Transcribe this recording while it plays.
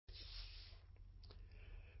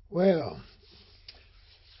Well,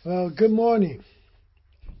 good morning.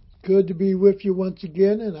 Good to be with you once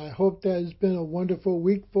again, and I hope that has been a wonderful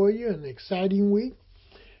week for you, an exciting week.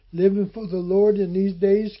 Living for the Lord in these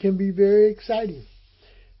days can be very exciting,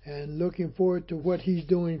 and looking forward to what He's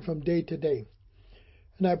doing from day to day.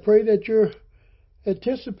 And I pray that you're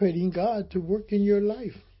anticipating God to work in your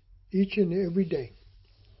life each and every day.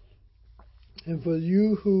 And for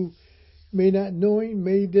you who may not know Him,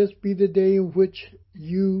 may this be the day in which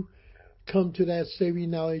you come to that saving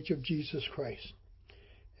knowledge of Jesus Christ.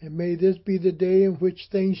 And may this be the day in which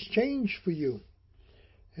things change for you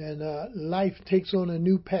and life takes on a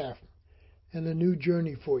new path and a new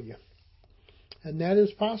journey for you. And that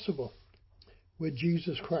is possible with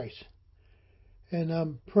Jesus Christ. And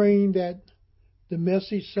I'm praying that the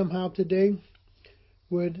message somehow today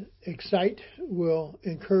would excite, will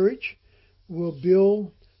encourage, will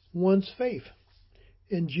build one's faith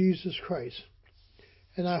in Jesus Christ.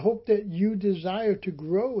 And I hope that you desire to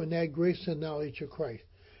grow in that grace and knowledge of Christ,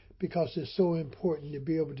 because it's so important to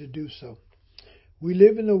be able to do so. We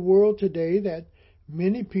live in a world today that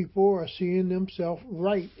many people are seeing themselves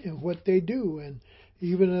right in what they do, and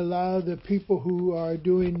even a lot of the people who are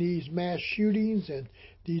doing these mass shootings and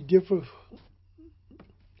these different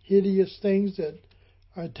hideous things that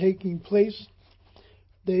are taking place,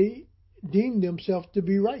 they deem themselves to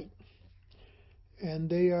be right, and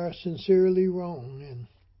they are sincerely wrong.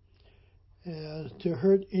 And to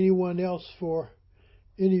hurt anyone else for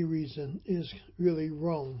any reason is really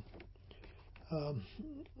wrong.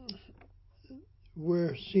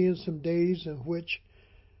 We're seeing some days in which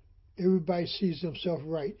everybody sees themselves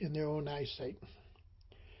right in their own eyesight.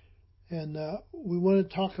 And we want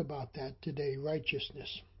to talk about that today,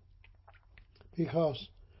 righteousness. Because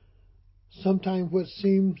sometimes what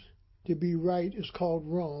seems to be right is called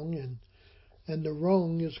wrong, and the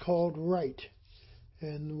wrong is called right.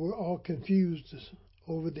 And we're all confused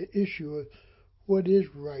over the issue of what is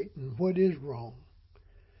right and what is wrong.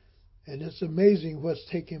 And it's amazing what's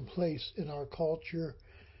taking place in our culture,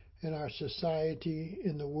 in our society,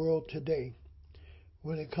 in the world today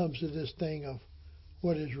when it comes to this thing of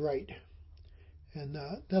what is right. And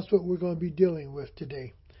that's what we're going to be dealing with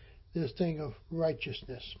today, this thing of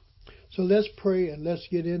righteousness. So let's pray and let's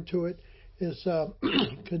get into it. It's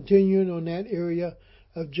continuing on that area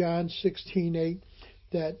of John 16:8,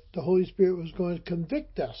 that the Holy Spirit was going to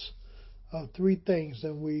convict us of three things.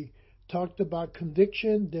 And we talked about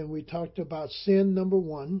conviction, then we talked about sin, number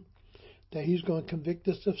one, that He's going to convict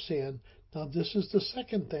us of sin. Now this is the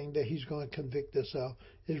second thing that He's going to convict us of,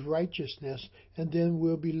 is righteousness, and then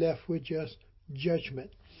we'll be left with just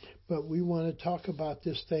judgment. But we want to talk about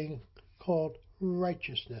this thing called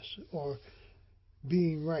righteousness, or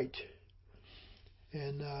being right.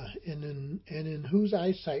 And in whose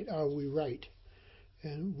eyesight are we right?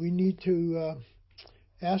 And we need to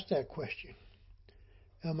ask that question.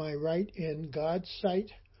 Am I right in God's sight,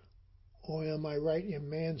 or am I right in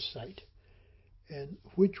man's sight? And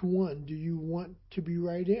which one do you want to be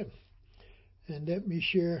right in? And let me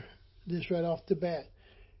share this right off the bat.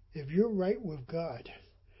 If you're right with God,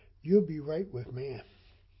 you'll be right with man.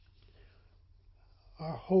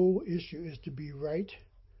 Our whole issue is to be right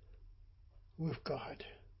with God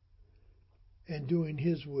and doing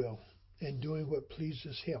His will and doing what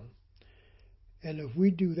pleases Him. And if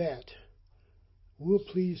we do that, we'll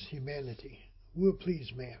please humanity. We'll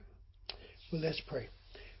please man. Well, let's pray.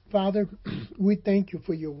 Father, we thank You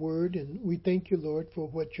for Your word, and we thank You, Lord, for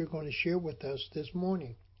what You're going to share with us this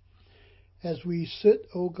morning. As we sit,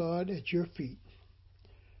 O God, at Your feet,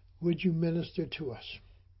 would You minister to us?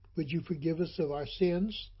 Would You forgive us of our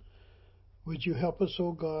sins? Would You help us,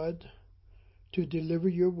 O God, to deliver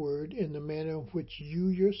Your word in the manner in which You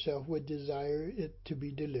Yourself would desire it to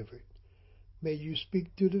be delivered? May You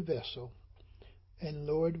speak through the vessel. And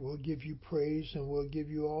Lord, we'll give You praise and we'll give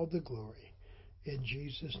You all the glory. In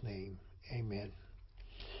Jesus' name, amen.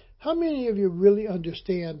 How many of you really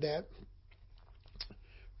understand that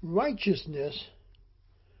righteousness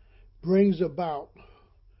brings about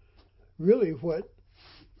really what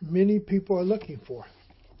many people are looking for?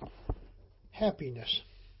 Happiness,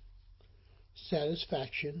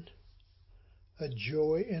 satisfaction, a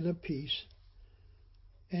joy and a peace,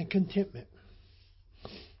 and contentment.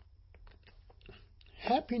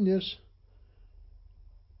 Happiness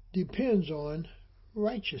depends on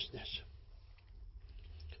righteousness.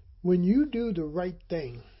 When you do the right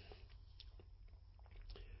thing,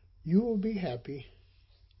 you will be happy,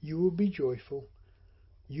 you will be joyful,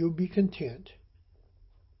 you'll be content,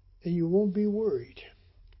 and you won't be worried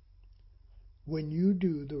when you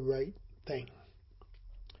do the right thing.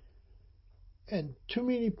 And too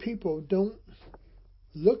many people don't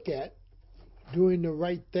look at doing the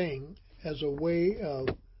right thing as a way of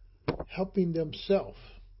helping themselves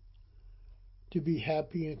to be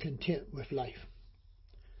happy and content with life.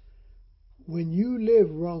 When you live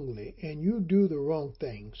wrongly and you do the wrong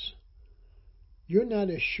things, you're not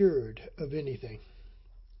assured of anything.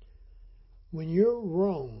 When you're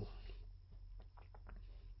wrong,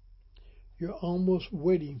 you're almost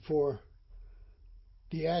waiting for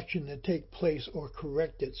the action to take place or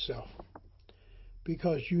correct itself,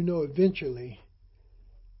 because you know eventually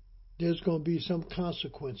there's going to be some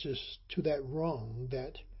consequences to that wrong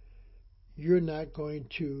that you're not going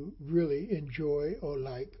to really enjoy or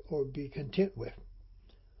like or be content with.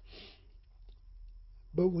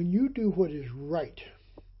 But when you do what is right,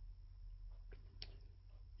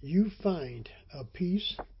 you find a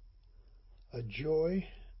peace, a joy,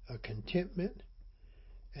 a contentment,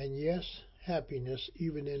 and yes, happiness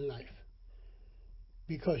even in life,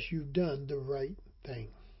 because you've done the right thing.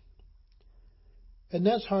 And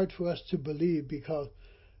that's hard for us to believe, because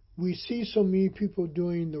we see so many people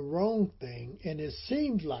doing the wrong thing, and it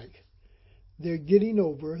seems like they're getting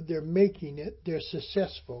over, they're making it, they're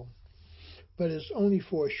successful, but it's only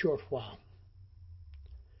for a short while.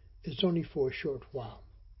 It's only for a short while.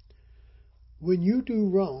 When you do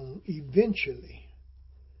wrong, eventually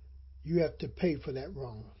you have to pay for that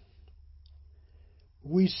wrong.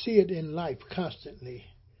 We see it in life constantly,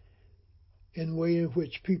 in the way in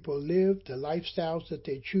which people live, the lifestyles that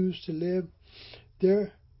they choose to live.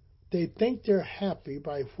 They think they're happy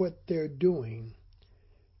by what they're doing,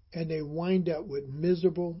 and they wind up with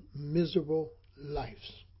miserable, miserable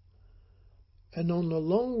lives. And on the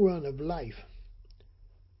long run of life,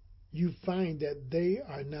 you find that they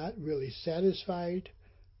are not really satisfied,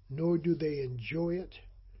 nor do they enjoy it,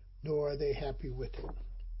 nor are they happy with it.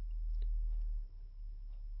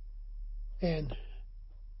 And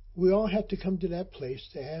we all have to come to that place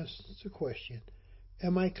to ask the question,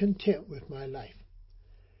 am I content with my life?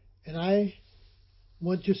 And I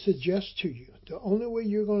want to suggest to you, the only way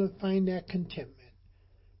you're going to find that contentment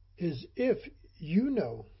is if you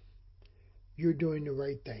know you're doing the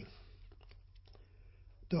right thing.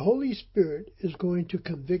 The Holy Spirit is going to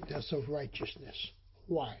convict us of righteousness.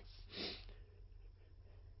 Why?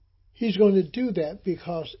 He's going to do that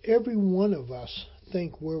because every one of us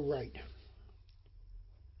think we're right.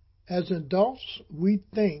 As adults, we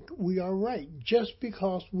think we are right just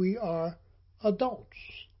because we are adults.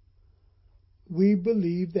 We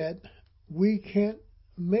believe that we can't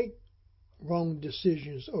make wrong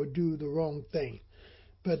decisions or do the wrong thing,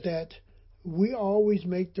 but that we always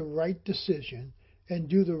make the right decision and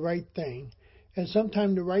do the right thing. And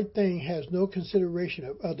sometimes the right thing has no consideration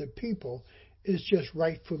of other people. It's just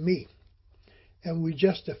right for me. And we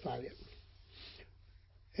justify it.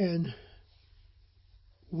 And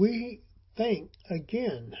we think,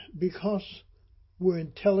 again, because we're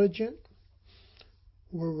intelligent,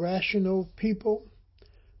 we're rational people,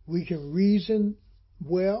 we can reason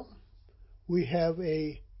well, we have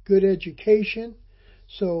a good education,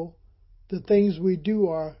 so the things we do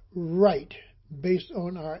are right based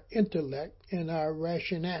on our intellect and our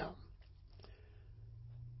rationale.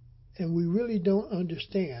 And we really don't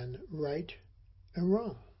understand right and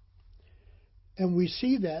wrong. And we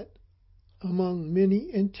see that among many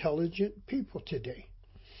intelligent people today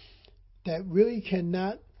that really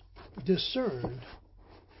cannot discern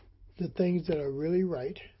the things that are really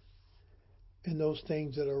right and those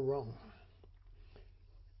things that are wrong.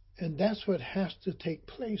 And that's what has to take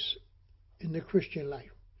place in the Christian life,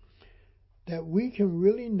 that we can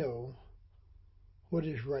really know what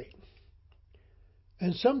is right.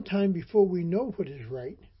 And sometime before we know what is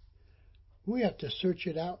right, we have to search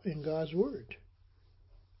it out in God's Word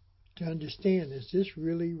to understand, is this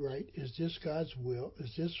really right? Is this God's will?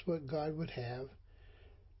 Is this what God would have?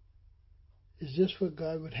 Is this what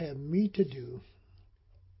God would have me to do?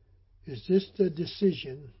 Is this the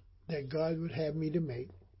decision that God would have me to make?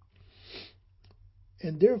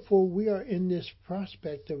 And therefore, we are in this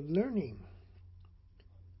prospect of learning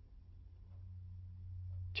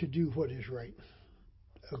to do what is right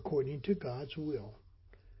according to God's will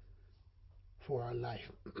for our life.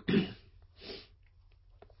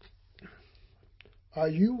 Are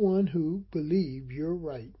you one who believes you're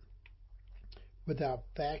right without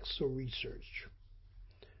facts or research?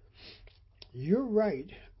 You're right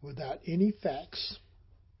without any facts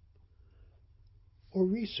or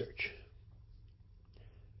research.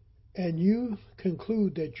 And you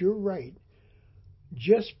conclude that you're right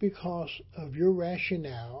just because of your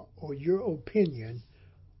rationale or your opinion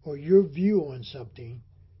or your view on something,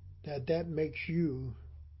 that makes you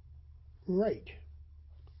right.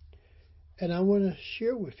 And I want to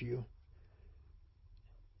share with you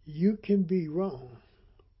You can be wrong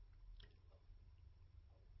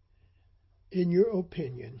in your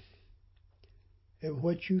opinion and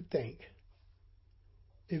what you think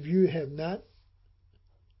if you have not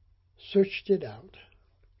searched it out,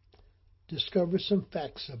 discover some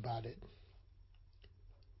facts about it,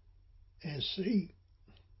 and see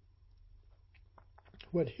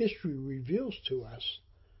what history reveals to us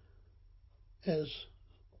as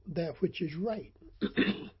that which is right.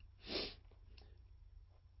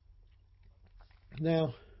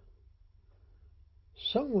 Now,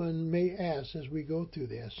 someone may ask as we go through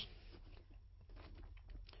this,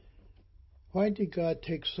 why did God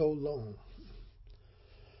take so long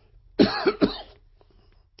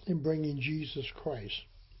in bringing Jesus Christ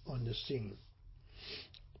on the scene?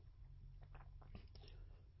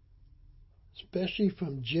 Especially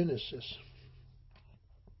from Genesis,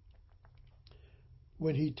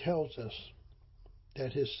 when he tells us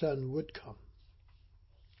that his son would come,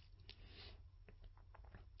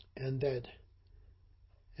 and that,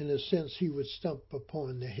 in a sense, he would stomp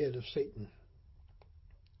upon the head of Satan.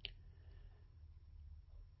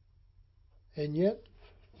 And yet,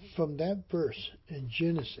 from that verse in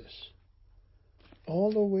Genesis,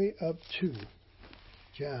 all the way up to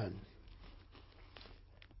John,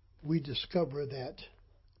 we discover that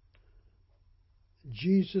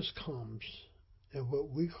Jesus comes in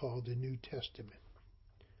what we call the New Testament,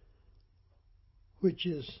 which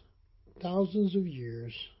is thousands of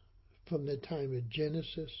years from the time of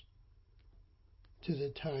Genesis to the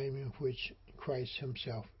time in which Christ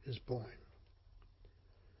himself is born.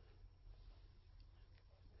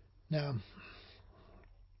 Now,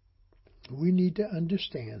 we need to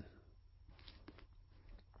understand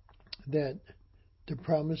that the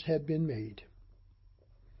promise had been made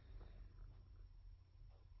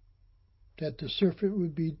that the serpent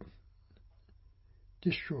would be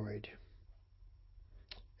destroyed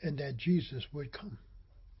and that Jesus would come.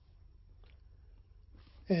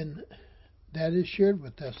 And that is shared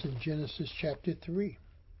with us in Genesis chapter 3.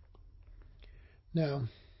 Now,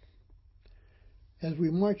 as we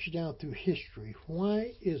march down through history,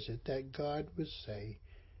 why is it that God would say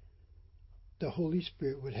the Holy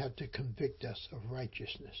Spirit would have to convict us of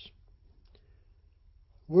righteousness?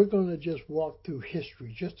 We're going to just walk through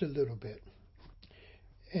history just a little bit.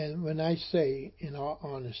 And when I say, in all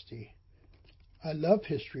honesty, I love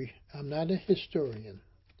history, I'm not a historian.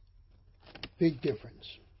 Big difference.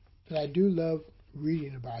 But I do love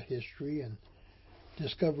reading about history and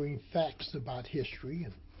discovering facts about history.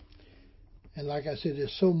 And like I said,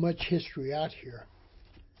 there's so much history out here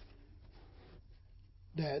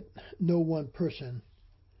that no one person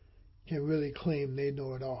can really claim they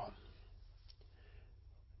know it all.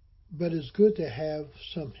 But it's good to have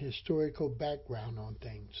some historical background on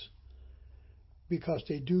things because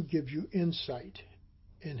they do give you insight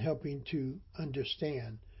in helping to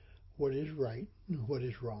understand what is right and what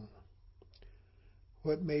is wrong,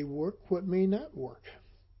 what may work, what may not work.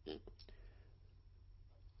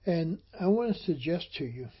 And I want to suggest to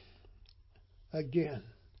you, again,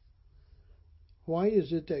 why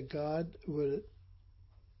is it that God would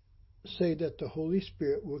say that the Holy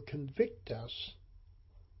Spirit would convict us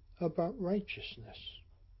about righteousness?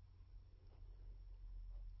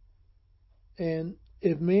 And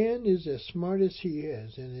if man is as smart as he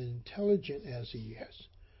is and intelligent as he is,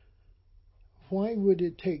 why would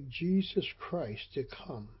it take Jesus Christ to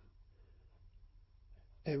come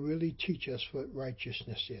and really teach us what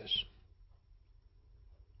righteousness is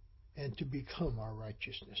and to become our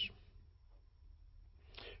righteousness?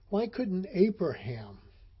 Why couldn't Abraham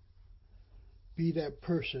be that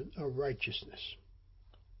person of righteousness?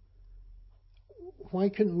 Why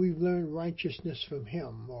couldn't we learn righteousness from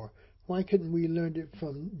him? Or why couldn't we learn it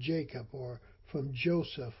from Jacob or from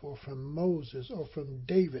Joseph or from Moses or from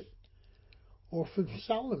David or from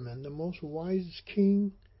Solomon, the most wise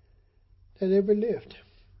king that ever lived?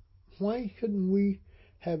 Why couldn't we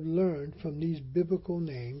have learned from these biblical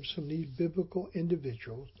names, from these biblical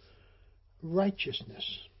individuals,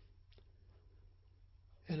 righteousness?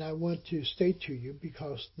 And I want to state to you,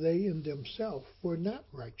 because they in themselves were not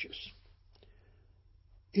righteous.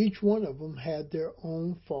 Each one of them had their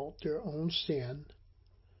own fault, their own sin,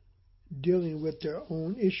 dealing with their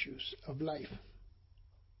own issues of life.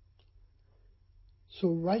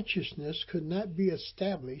 So righteousness could not be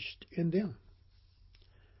established in them.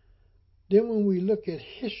 Then when we look at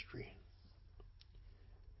history,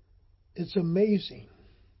 it's amazing.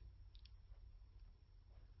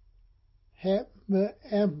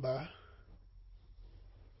 Amba,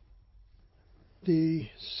 the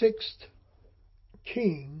sixth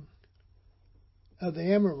king of the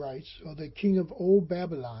Amorites, or the king of old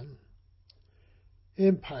Babylon,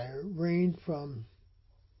 Empire reigned from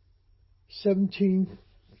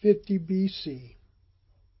 1750 BC.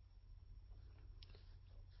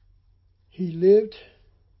 He lived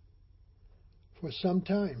for some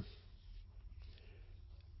time,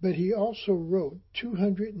 but he also wrote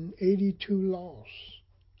 282 laws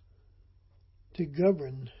to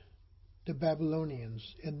govern the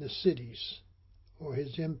Babylonians in the cities or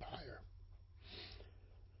his empire.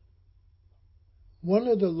 One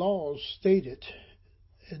of the laws stated,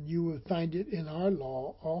 and you will find it in our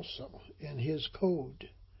law also, in his code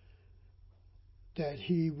that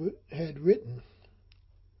he had written,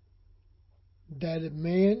 that a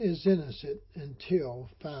man is innocent until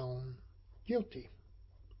found guilty.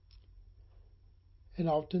 And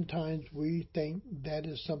oftentimes we think that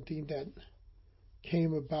is something that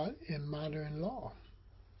came about in modern law.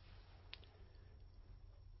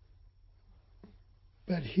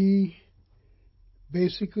 But he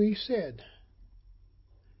basically said,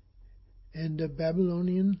 in the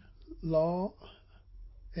Babylonian law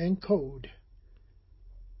and code,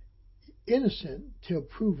 innocent till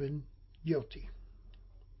proven guilty.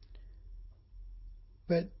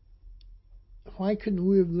 But why couldn't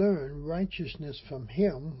we have learned righteousness from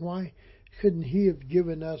him? Why couldn't he have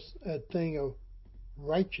given us a thing of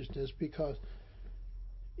righteousness? Because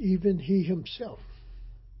even he himself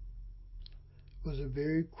was a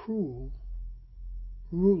very cruel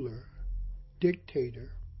ruler,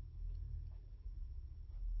 dictator,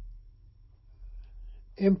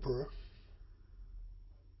 emperor,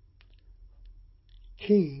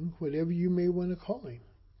 king, whatever you may want to call him.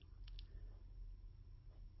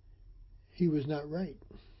 He was not right.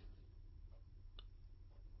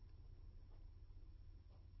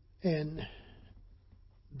 And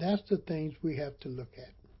that's the things we have to look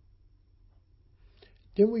at.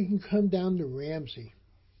 Then we can come down to Ramses,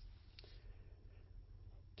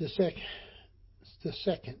 the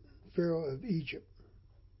second Pharaoh of Egypt,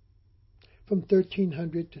 from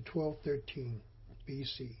 1300 to 1213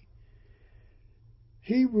 BC.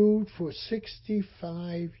 He ruled for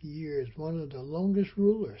 65 years, one of the longest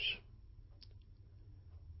rulers.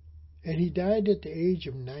 And he died at the age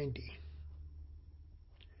of 90.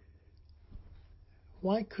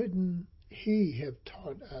 Why couldn't he have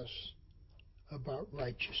taught us about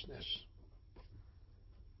righteousness?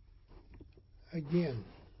 Again,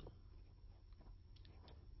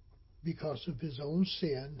 because of his own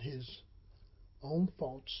sin, his own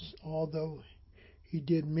faults, although he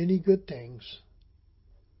did many good things,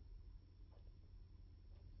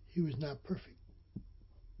 he was not perfect.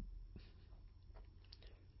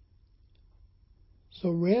 So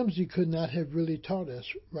Ramses could not have really taught us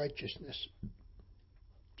righteousness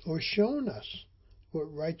or shown us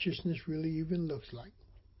what righteousness really even looks like.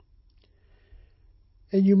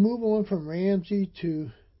 And you move on from Ramses to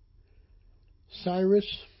Cyrus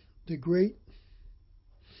the Great.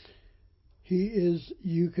 He is,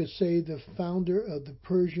 you could say, the founder of the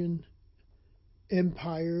Persian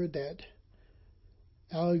Empire that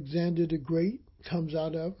Alexander the Great comes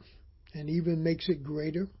out of, and even makes it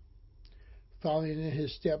greater, following in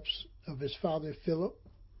his steps of his father Philip.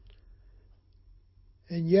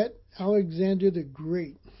 And yet Alexander the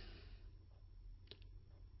Great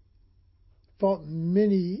fought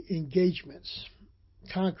many engagements,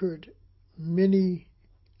 conquered many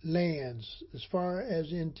lands as far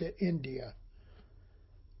as into India.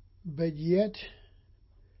 But yet,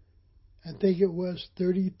 I think it was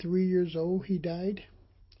 33 years old he died,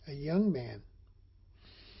 a young man.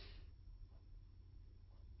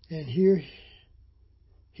 And here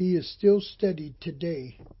he is still studied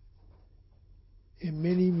today in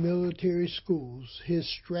many military schools, his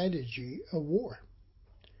strategy of war.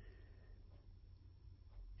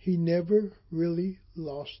 He never really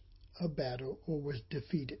lost a battle or was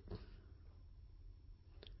defeated.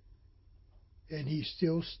 And he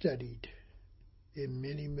still studied in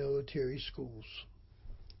many military schools.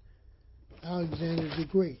 Alexander the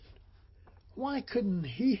Great. Why couldn't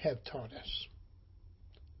he have taught us?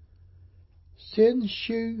 Qin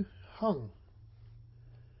Shi Huang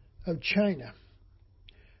of China,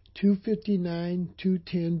 259-210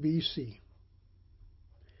 BC,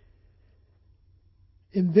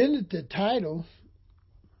 invented the title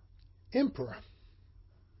emperor.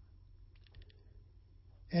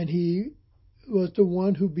 And he was the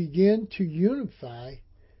one who began to unify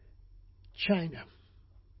China.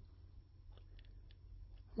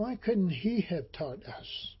 Why couldn't he have taught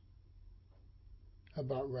us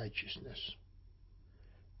about righteousness?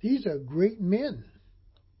 These are great men.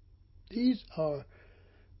 These are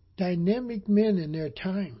dynamic men in their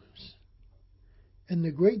times and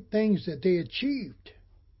the great things that they achieved.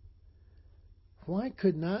 Why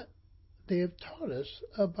could not they have taught us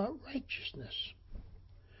about righteousness.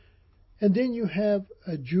 And then you have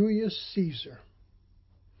a Julius Caesar,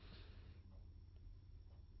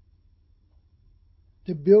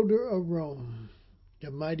 the builder of Rome, the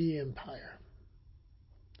mighty empire.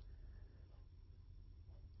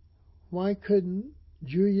 Why couldn't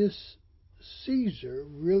Julius Caesar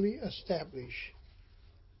really establish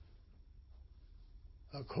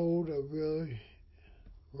a code of really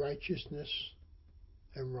righteousness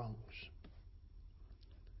and wrongs?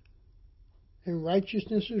 And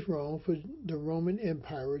righteousness is wrong for the Roman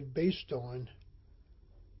Empire is based on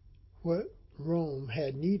what Rome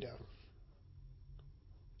had need of.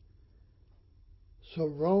 So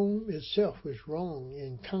Rome itself was wrong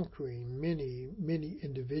in conquering many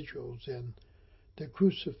individuals and the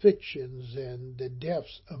crucifixions and the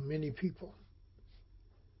deaths of many people.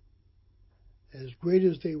 As great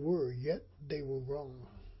as they were, yet they were wrong.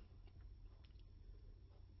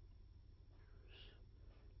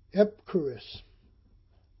 Epicurus,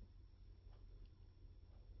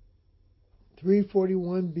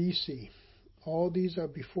 341 BC. All these are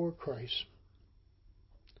before Christ.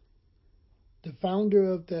 The founder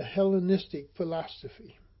of the Hellenistic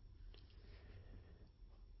philosophy.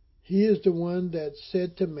 He is the one that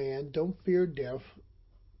said to man, don't fear death,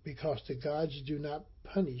 because the gods do not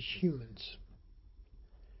punish humans.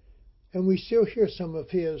 And we still hear some of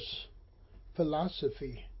his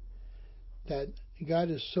philosophy that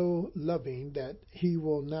God is so loving that he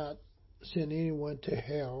will not send anyone to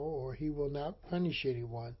hell or he will not punish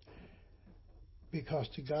anyone because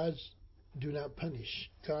the gods do not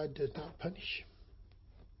punish. God does not punish.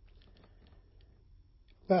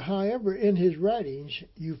 But however, in his writings,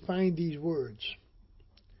 you find these words.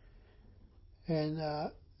 And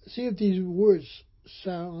see if these words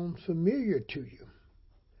sound familiar to you.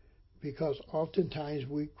 Because oftentimes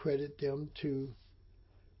we credit them to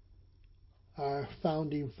our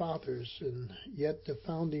founding fathers, and yet the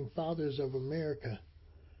founding fathers of America,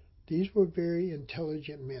 these were very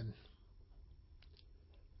intelligent men.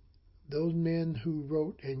 Those men who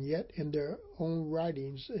wrote, and yet in their own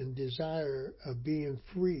writings and desire of being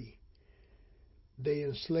free, they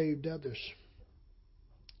enslaved others,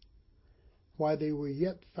 while they were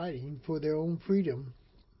yet fighting for their own freedom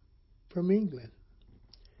from England.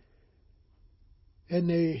 And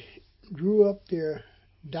they drew up their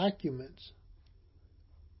documents,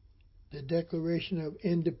 the Declaration of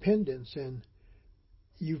Independence, and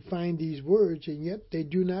you find these words, and yet they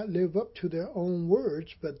do not live up to their own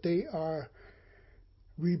words, but they are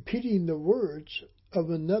repeating the words of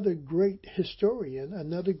another great historian,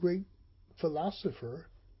 another great philosopher,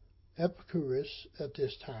 Epicurus at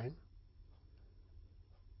this time.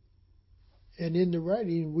 And in the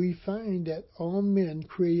writing, we find that all men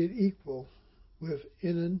created equal with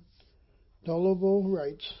inalienable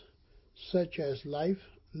rights such as life,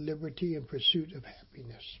 liberty, and pursuit of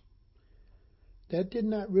happiness. That did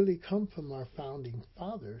not really come from our founding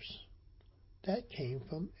fathers. That came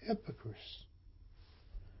from Epicurus,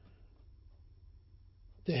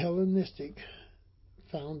 the Hellenistic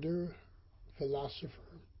founder, philosopher.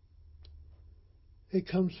 It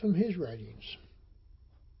comes from his writings.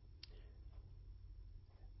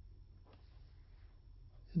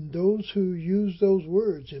 And those who use those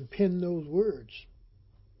words and pen those words,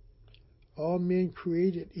 all men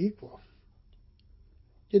created equal,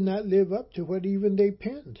 did not live up to what even they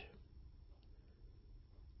penned.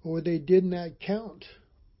 Or they did not count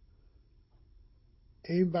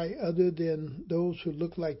anybody other than those who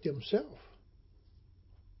look like themselves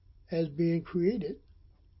as being created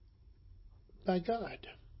by God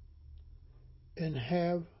and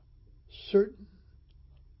have certain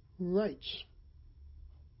rights.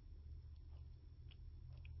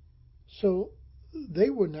 So they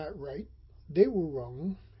were not right. They were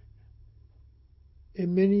wrong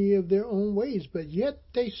in many of their own ways, but yet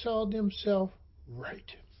they saw themselves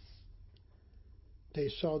right. They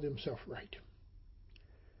saw themselves right.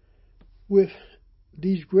 With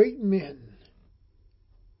these great men,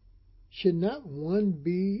 should not one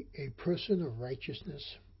be a person of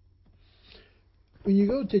righteousness? When you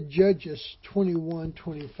go to Judges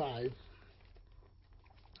 21:25,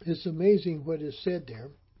 it's amazing what is said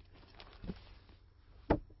there.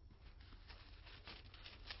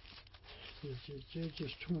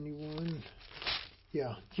 Judges 21,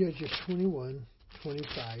 Judges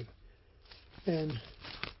 21:25, and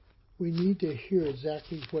we need to hear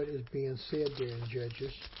exactly what is being said there in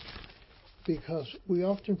Judges, because we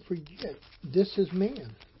often forget this is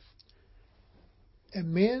man,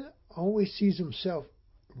 and man always sees himself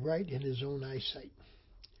right in his own eyesight.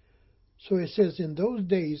 So it says, in those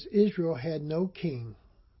days Israel had no king,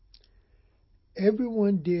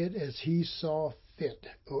 Everyone did as he saw fit,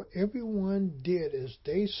 or everyone did as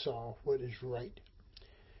they saw what is right.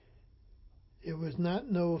 It was not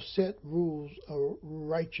no set rules of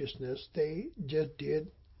righteousness. They just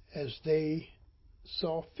did as they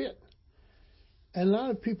saw fit. And a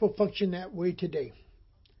lot of people function that way today.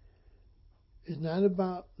 It's not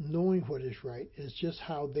about knowing what is right. It's just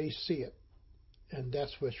how they see it. And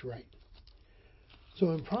that's what's right.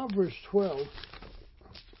 So in Proverbs 12,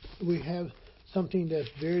 we have something that's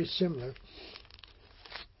very similar.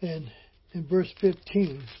 And in verse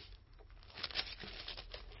 15,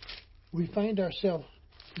 we find ourselves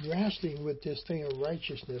wrestling with this thing of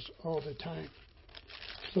righteousness all the time.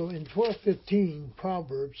 So in 12:15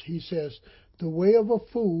 Proverbs, he says, "The way of a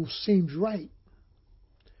fool seems right."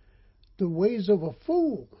 The ways of a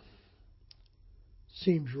fool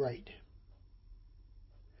seems right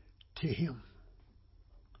to him.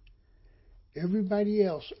 Everybody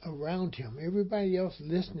else around him, everybody else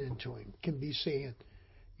listening to him can be saying,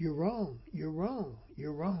 "You're wrong, you're wrong,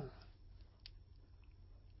 you're wrong."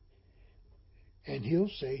 And he'll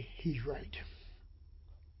say, "He's right.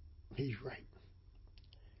 He's right."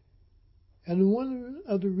 And one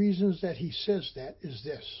of the reasons that he says that is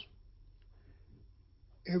this: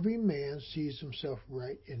 every man sees himself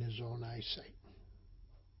right in his own eyesight.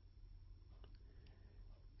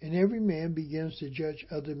 And every man begins to judge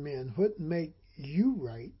other men. What makes you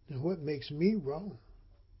right and what makes me wrong?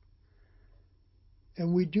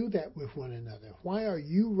 And we do that with one another. Why are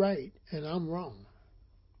you right and I'm wrong?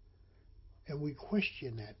 And we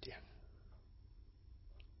question that then.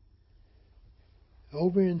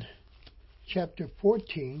 Over in chapter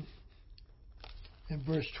 14 and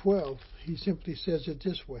verse 12, he simply says it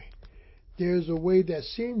this way: "There is a way that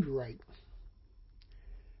seems right."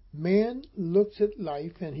 Man looks at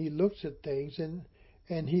life and he looks at things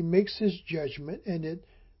and he makes his judgment and it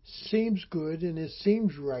seems good and it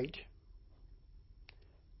seems right.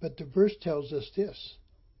 But the verse tells us this: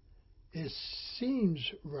 it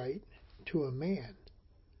seems right to a man,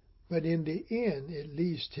 but in the end it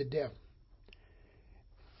leads to death.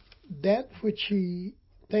 That which he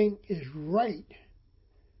thinks is right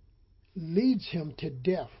leads him to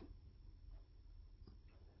death,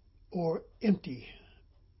 or empty,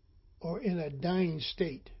 or in a dying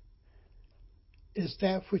state. Is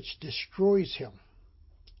that which destroys him,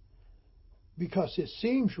 because it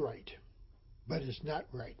seems right, but it's not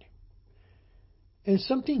right. And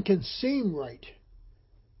something can seem right,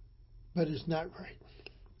 but it's not right.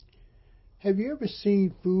 Have you ever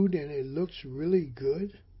seen food and it looks really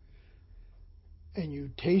good, and you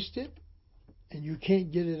taste it, and you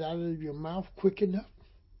can't get it out of your mouth quick enough?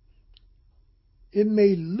 It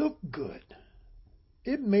may look good.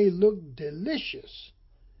 It may look delicious,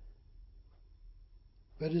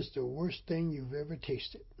 but it's the worst thing you've ever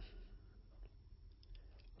tasted.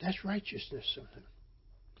 That's righteousness, something.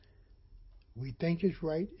 We think it's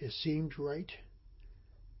right, it seems right,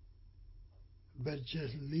 but it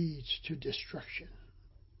just leads to destruction.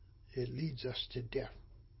 It leads us to death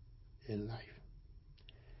in life.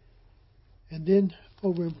 And then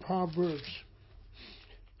over in Proverbs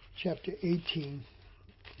chapter 18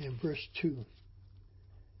 and verse 2,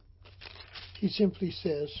 he simply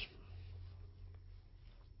says,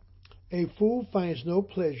 "A fool finds no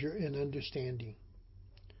pleasure in understanding."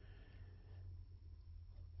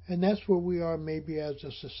 And that's where we are maybe as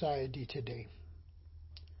a society today.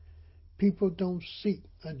 People don't seek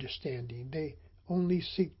understanding. They only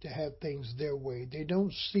seek to have things their way. They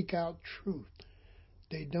don't seek out truth.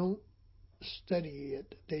 They don't study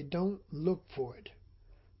it. They don't look for it.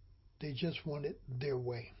 They just want it their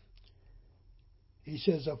way. He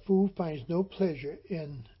says, "A fool finds no pleasure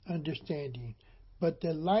in understanding, but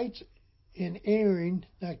delights in airing,"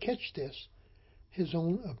 now catch this, "his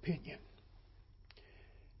own opinion."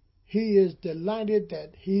 He is delighted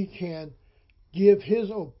that he can give his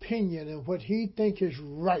opinion and what he thinks is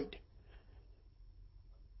right,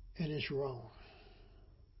 and it's wrong.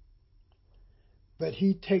 But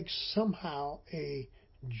he takes somehow a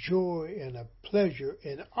joy and a pleasure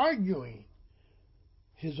in arguing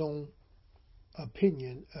his own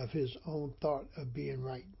opinion of his own thought of being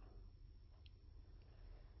right.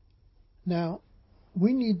 Now,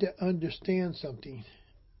 we need to understand something,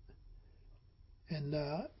 and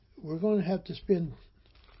we're going to have to spend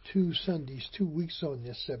 2 Sundays, 2 weeks on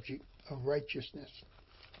this subject of righteousness.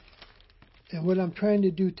 And what I'm trying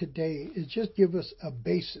to do today is just give us a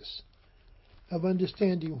basis of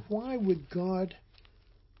understanding why would God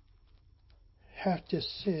have to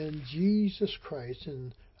send Jesus Christ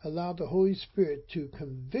and allow the Holy Spirit to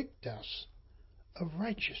convict us of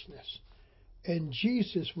righteousness. And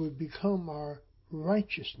Jesus would become our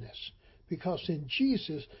righteousness, because in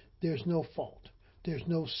Jesus there's no fault, there's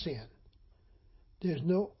no sin, there's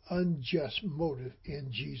no unjust motive in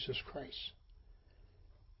Jesus Christ.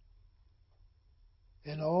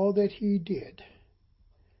 And all that he did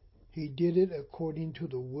it according to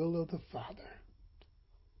the will of the Father.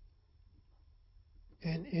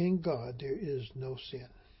 And in God there is no sin.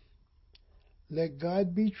 Let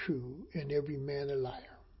God be true and every man a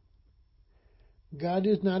liar. God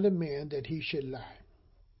is not a man that he should lie.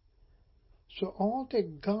 So all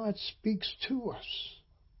that God speaks to us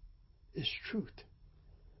is truth.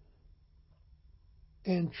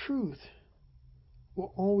 And truth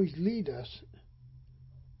will always lead us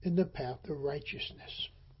in the path of righteousness.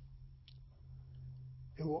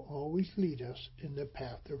 It will always lead us in the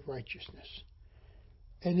path of righteousness.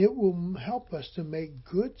 And it will help us to make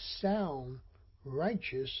good, sound,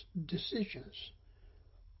 righteous decisions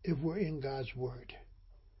if we're in God's Word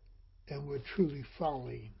and we're truly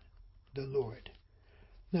following the Lord.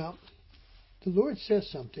 Now, the Lord says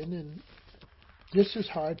something, and this is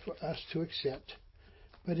hard for us to accept,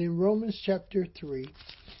 but in Romans chapter 3,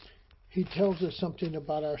 he tells us something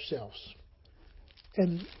about ourselves.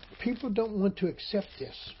 And people don't want to accept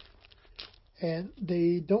this. And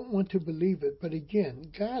they don't want to believe it. But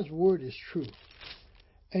again, God's Word is truth.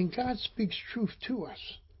 And God speaks truth to us.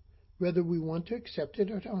 Whether we want to accept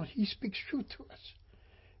it or not, he speaks truth to us.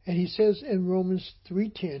 And he says in Romans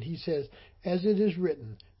 3:10, he says, as it is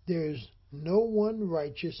written, there is no one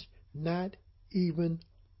righteous, not even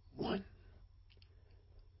one.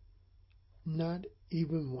 Not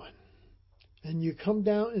even one. And you come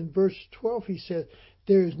down in verse 12, he says,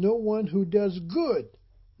 there is no one who does good,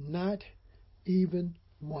 not even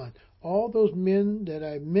one. All those men that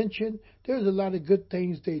I mentioned, there's a lot of good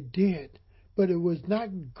things they did, but it was not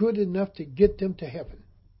good enough to get them to heaven.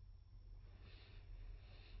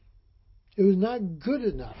 It was not good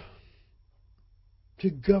enough to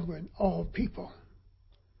govern all people.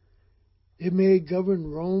 It may have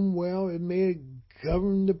governed Rome well, it may have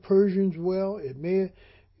governed the Persians well, it may have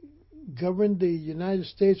governed the United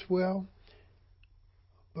States well,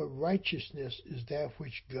 but righteousness is that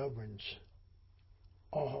which governs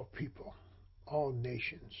all people, all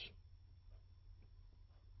nations.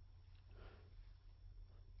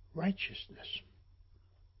 Righteousness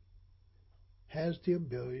has the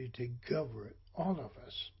ability to govern all of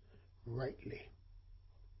us rightly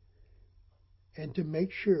and to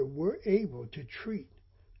make sure we're able to treat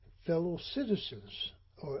fellow citizens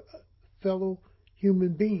or fellow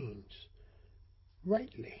human beings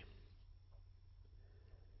rightly.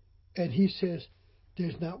 And he says,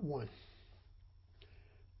 there's not one.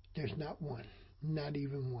 There's not one. Not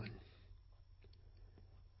even one.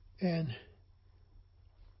 And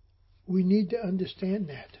we need to understand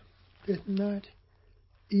that. There's not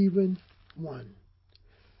even one.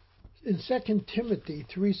 In 2 Timothy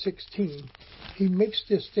 3:16, he makes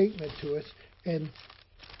this statement to us, and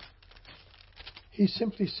he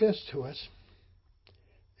simply says to us,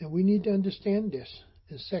 and we need to understand this,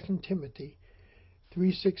 in 2 Timothy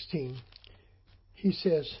 3:16, he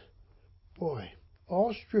says, boy,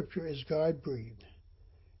 all Scripture is God-breathed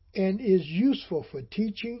and is useful for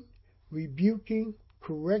teaching, rebuking,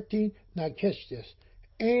 correcting, now catch this,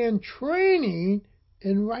 and training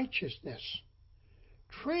in righteousness.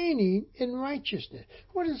 Training in righteousness.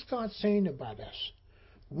 What is God saying about us?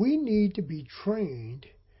 We need to be trained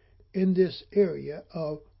in this area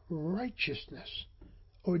of righteousness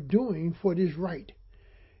or doing what is right.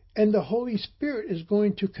 And the Holy Spirit is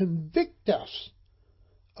going to convict us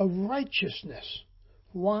of righteousness.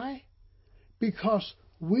 Why? Because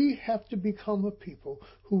we have to become a people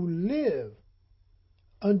who live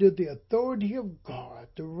under the authority of God,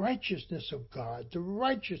 the righteousness of God, the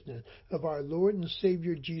righteousness of our Lord and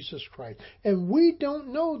Savior Jesus Christ. And we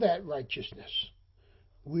don't know that righteousness.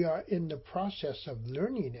 We are in the process of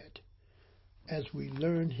learning it as we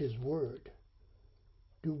learn His Word.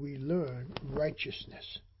 Do we learn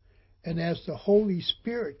righteousness? And as the Holy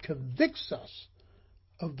Spirit convicts us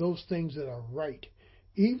of those things that are right,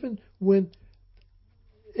 even when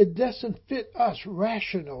it doesn't fit us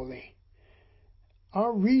rationally,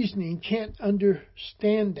 our reasoning can't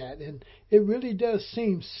understand that, and it really does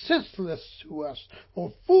seem senseless to us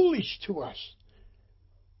or foolish to us.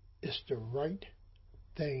 It's the right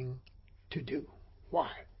thing to do. Why?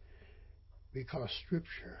 Because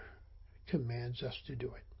Scripture commands us to do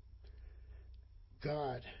it.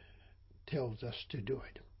 God tells us to do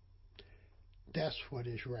it. That's what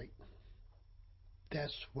is right.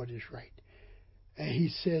 That's what is right. And he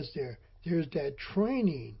says there's that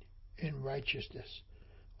training in righteousness.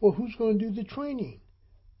 Well, who's going to do the training?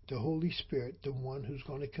 the Holy Spirit, the one who's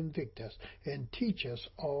going to convict us and teach us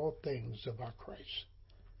all things about Christ.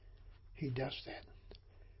 He does that.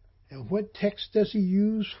 And what text does he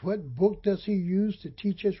use? What book does he use to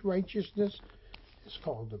teach us righteousness? It's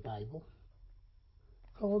called the Bible.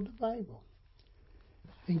 Called the Bible.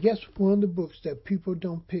 And guess one of the books that people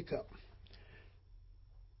don't pick up?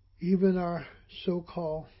 Even our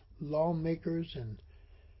so-called lawmakers and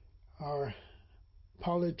our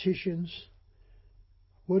politicians,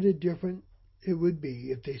 what a difference it would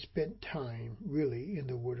be if they spent time really in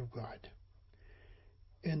the Word of God.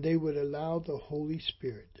 And they would allow the Holy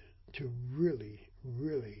Spirit to really,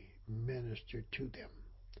 really minister to them.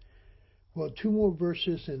 Well, two more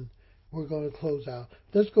verses and we're going to close out.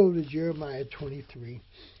 Let's go to Jeremiah 23.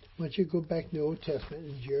 I want you to go back in the Old Testament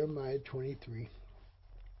in Jeremiah 23.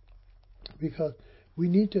 Because we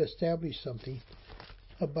need to establish something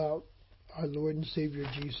about our Lord and Savior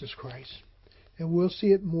Jesus Christ. And we'll see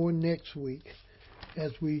it more next week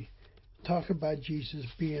as we talk about Jesus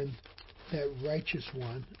being that righteous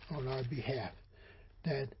one on our behalf.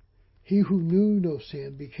 That he who knew no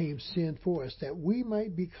sin became sin for us, that we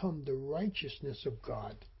might become the righteousness of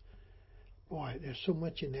God. Boy, there's so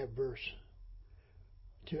much in that verse.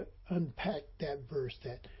 To unpack that verse,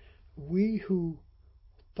 that we who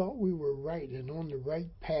thought we were right and on the right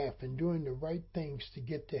path and doing the right things to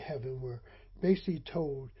get to heaven were basically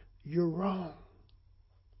told, you're wrong.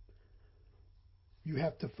 You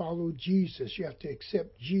have to follow Jesus. You have to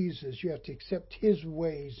accept Jesus. You have to accept his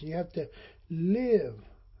ways. You have to live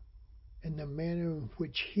in the manner in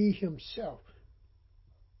which he himself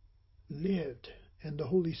lived. And the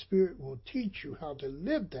Holy Spirit will teach you how to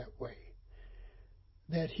live that way.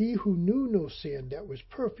 That he who knew no sin, that was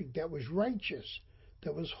perfect, that was righteous,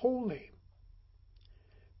 that was holy,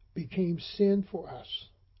 became sin for us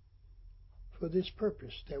for this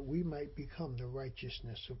purpose, that we might become the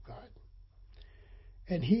righteousness of God.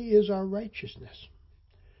 And he is our righteousness.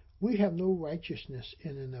 We have no righteousness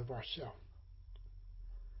in and of ourselves.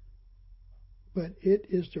 But it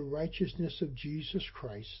is the righteousness of Jesus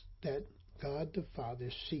Christ that God the Father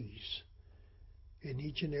sees in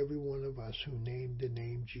each and every one of us who name the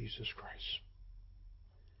name Jesus Christ.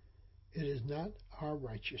 It is not our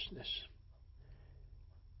righteousness.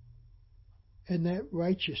 And that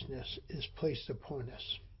righteousness is placed upon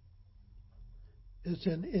us. It's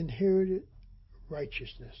an inherited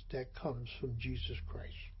righteousness that comes from Jesus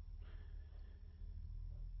Christ.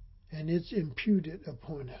 And it's imputed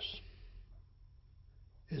upon us.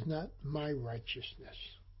 It's not my righteousness.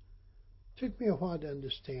 It took me a while to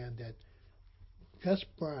understand that Gus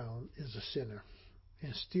Brown is a sinner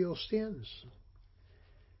and still sins.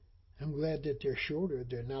 I'm glad that they're shorter.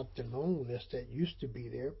 They're not the long list that used to be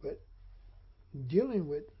there, but dealing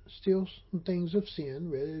with still some things of sin,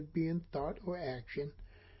 whether it be in thought or action.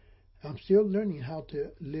 I'm still learning how to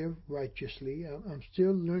live righteously. I'm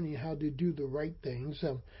still learning how to do the right things.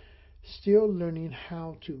 I'm still learning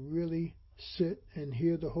how to really sit and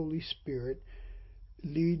hear the Holy Spirit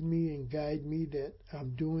lead me and guide me, that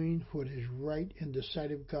I'm doing what is right in the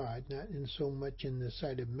sight of God, not in so much in the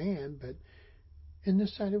sight of man, but in the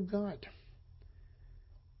sight of God.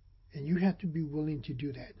 And you have to be willing to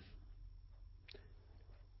do that.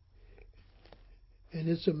 And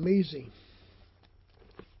it's amazing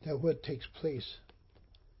that what takes place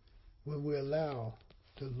when we allow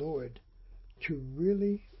the Lord to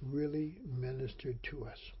really, really minister to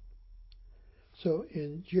us. So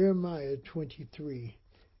in Jeremiah 23,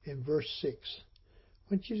 in verse 6,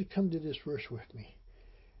 I want you to come to this verse with me.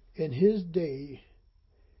 In his day,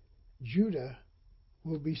 Judah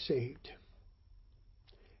will be saved,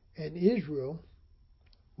 and Israel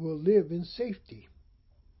will live in safety.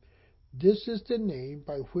 This is the name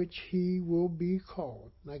by which he will be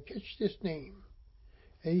called. Now catch this name.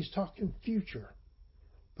 And he's talking future,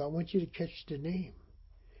 but I want you to catch the name.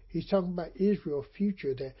 He's talking about Israel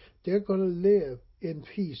future, that they're going to live in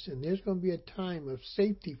peace, and there's going to be a time of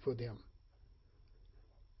safety for them.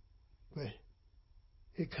 But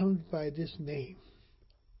it comes by this name,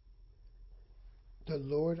 the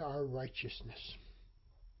Lord our righteousness.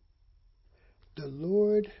 The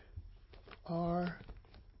Lord our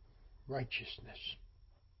righteousness.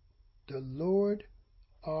 The Lord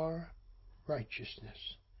our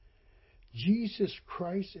righteousness. Jesus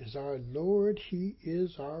Christ is our Lord. He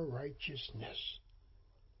is our righteousness.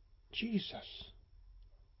 Jesus,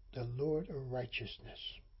 the Lord of righteousness.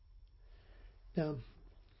 Now,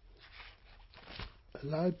 a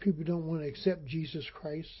lot of people don't want to accept Jesus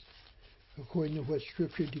Christ according to what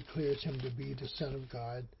Scripture declares him to be, the Son of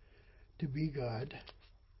God, to be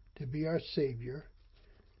our Savior.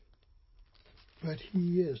 But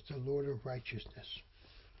he is the Lord of righteousness.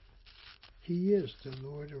 He is the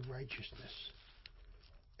Lord of righteousness.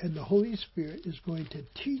 And the Holy Spirit is going to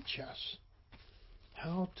teach us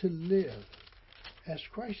how to live as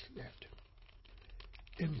Christ lived,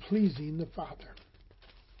 in pleasing the Father.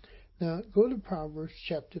 Now, go to Proverbs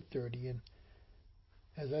chapter 30, and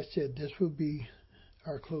as I said, this will be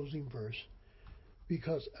our closing verse,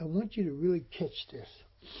 because I want you to really catch this.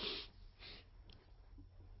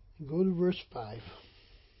 Go to verse 5.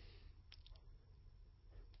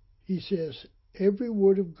 He says, every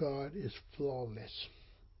word of God is flawless.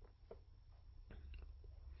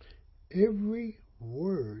 Every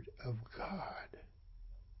word of God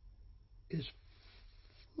is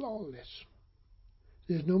flawless.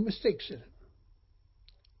 There's no mistakes in it.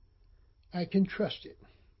 I can trust it.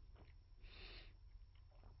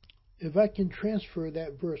 If I can transfer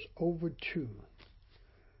that verse over to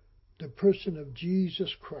the person of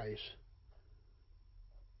Jesus Christ,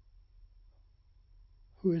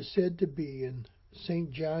 who is said to be in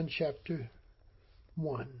St. John chapter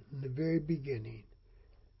 1, in the very beginning,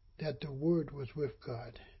 that the Word was with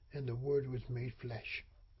God, and the Word was made flesh.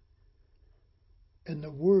 And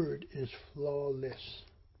the Word is flawless,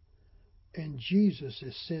 and Jesus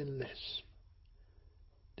is sinless.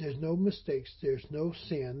 There's no mistakes, there's no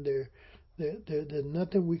sin, there's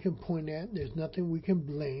nothing we can point at, there's nothing we can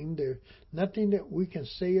blame, there's nothing that we can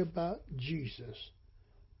say about Jesus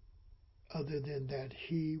other than that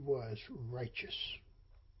he was righteous,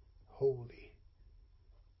 holy,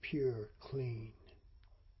 pure, clean.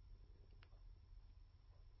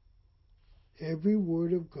 Every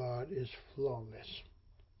word of God is flawless.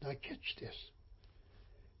 Now catch this.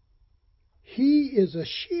 He is a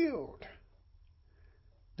shield.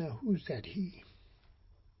 Now who's that he?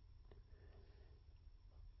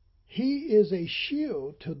 He is a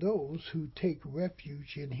shield to those who take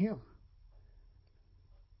refuge in him.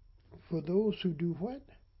 For those who do what?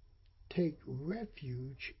 Take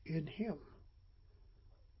refuge in him.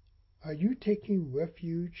 Are you taking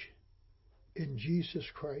refuge in Jesus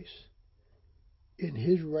Christ? In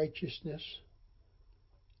his righteousness?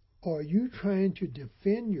 Or are you trying to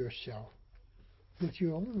defend yourself with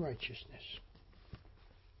your own righteousness?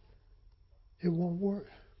 It won't work.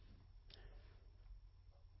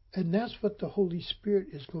 And that's what the Holy Spirit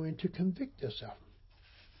is going to convict us of.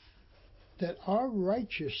 That our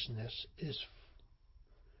righteousness it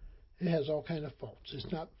has all kinds of faults.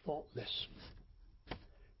 It's not faultless.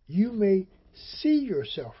 You may see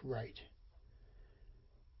yourself right.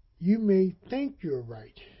 You may think you're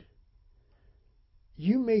right.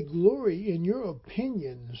 You may glory in your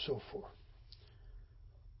opinion and so forth.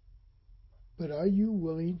 But are you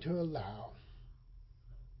willing to allow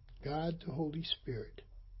God, the Holy Spirit,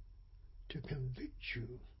 to convict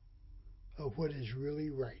you of what is really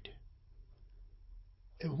right?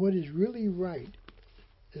 And what is really right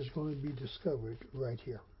is going to be discovered right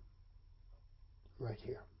here. Right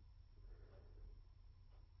here.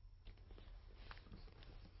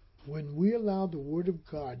 When we allow the Word of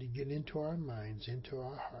God to get into our minds, into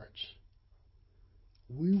our hearts,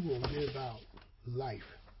 we will live out life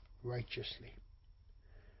righteously.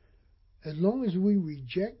 As long as we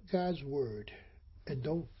reject God's Word and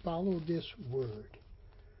don't follow this Word,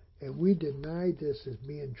 and we deny this as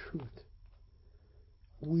being truth,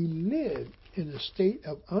 we live in a state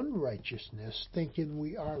of unrighteousness, thinking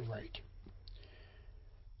we are right.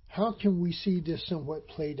 How can we see this somewhat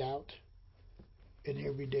played out in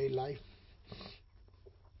everyday life?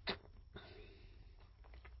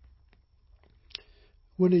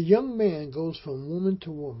 When a young man goes from woman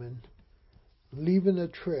to woman, leaving a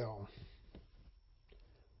trail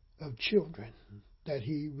of children that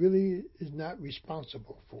he really is not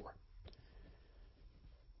responsible for,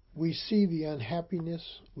 we see the unhappiness,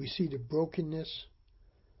 we see the brokenness,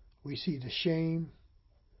 we see the shame,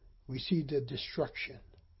 we see the destruction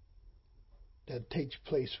that takes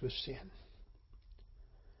place with sin.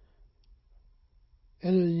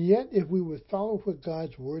 And yet, if we would follow what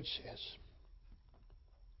God's Word says,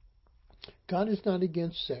 God is not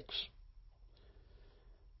against sex,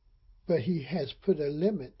 but he has put a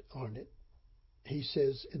limit on it, he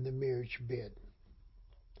says, in the marriage bed.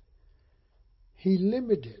 He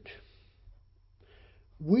limited.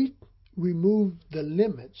 We remove the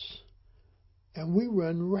limits and we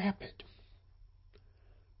run rapid.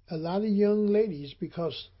 A lot of young ladies,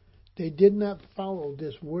 because they did not follow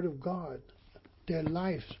this Word of God, their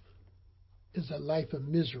life is a life of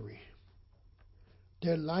misery.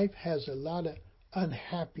 Their life has a lot of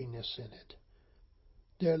unhappiness in it.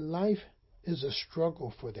 Their life is a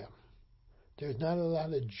struggle for them. There's not a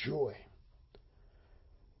lot of joy.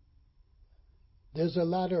 There's a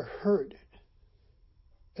lot of hurt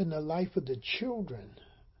in the life of the children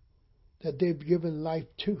that they've given life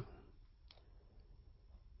to,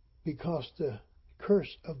 because the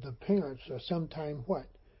curse of the parents are sometimes what?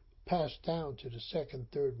 Passed down to the second,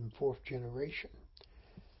 third, and fourth generation.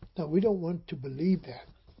 Now, we don't want to believe that,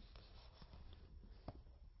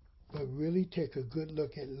 but really take a good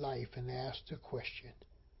look at life and ask the question,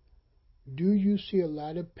 do you see a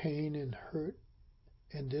lot of pain and hurt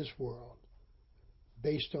in this world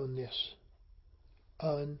based on this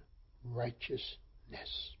unrighteousness?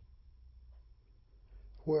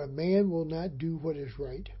 Where a man will not do what is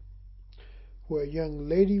right, where a young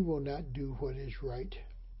lady will not do what is right,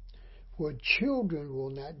 where children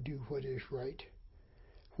will not do what is right,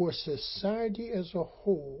 where society as a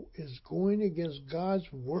whole is going against God's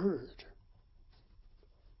word.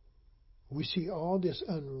 We see all this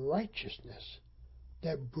unrighteousness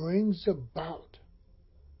that brings about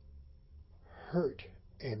hurt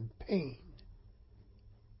and pain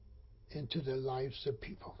into the lives of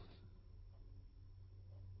people,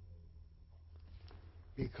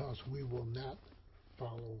 because we will not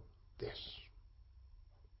follow this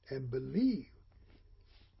and believe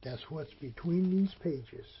that's what's between these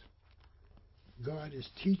pages. God is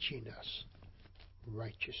teaching us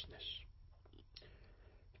righteousness.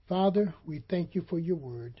 Father, we thank you for your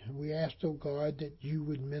word, and we ask, oh God, that you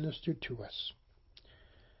would minister to us.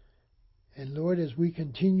 And Lord, as we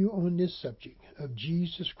continue on this subject of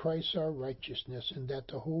Jesus Christ, our righteousness, and that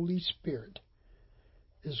the Holy Spirit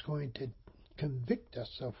is going to convict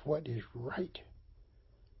us of what is right,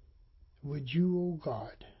 would you, O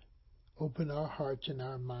God, open our hearts and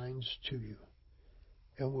our minds to you,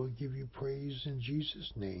 and we'll give you praise in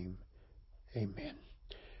Jesus' name. Amen.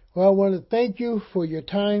 Well, I want to thank you for your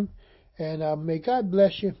time, and may God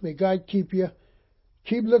bless you. May God keep you.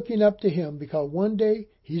 Keep looking up to him, because one day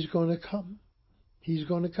he's going to come. He's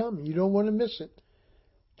going to come, and you don't want to miss it.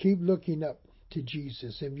 Keep looking up to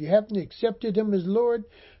Jesus. If you haven't accepted him as Lord,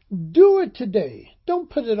 do it today. Don't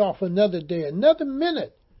put it off another day, another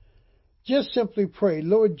minute. Just simply pray,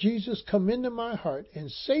 Lord Jesus, come into my heart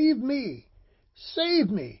and save me. Save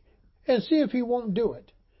me. And see if he won't do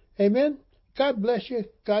it. Amen. God bless you.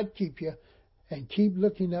 God keep you. And keep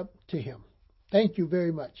looking up to him. Thank you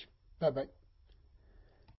very much. Bye-bye.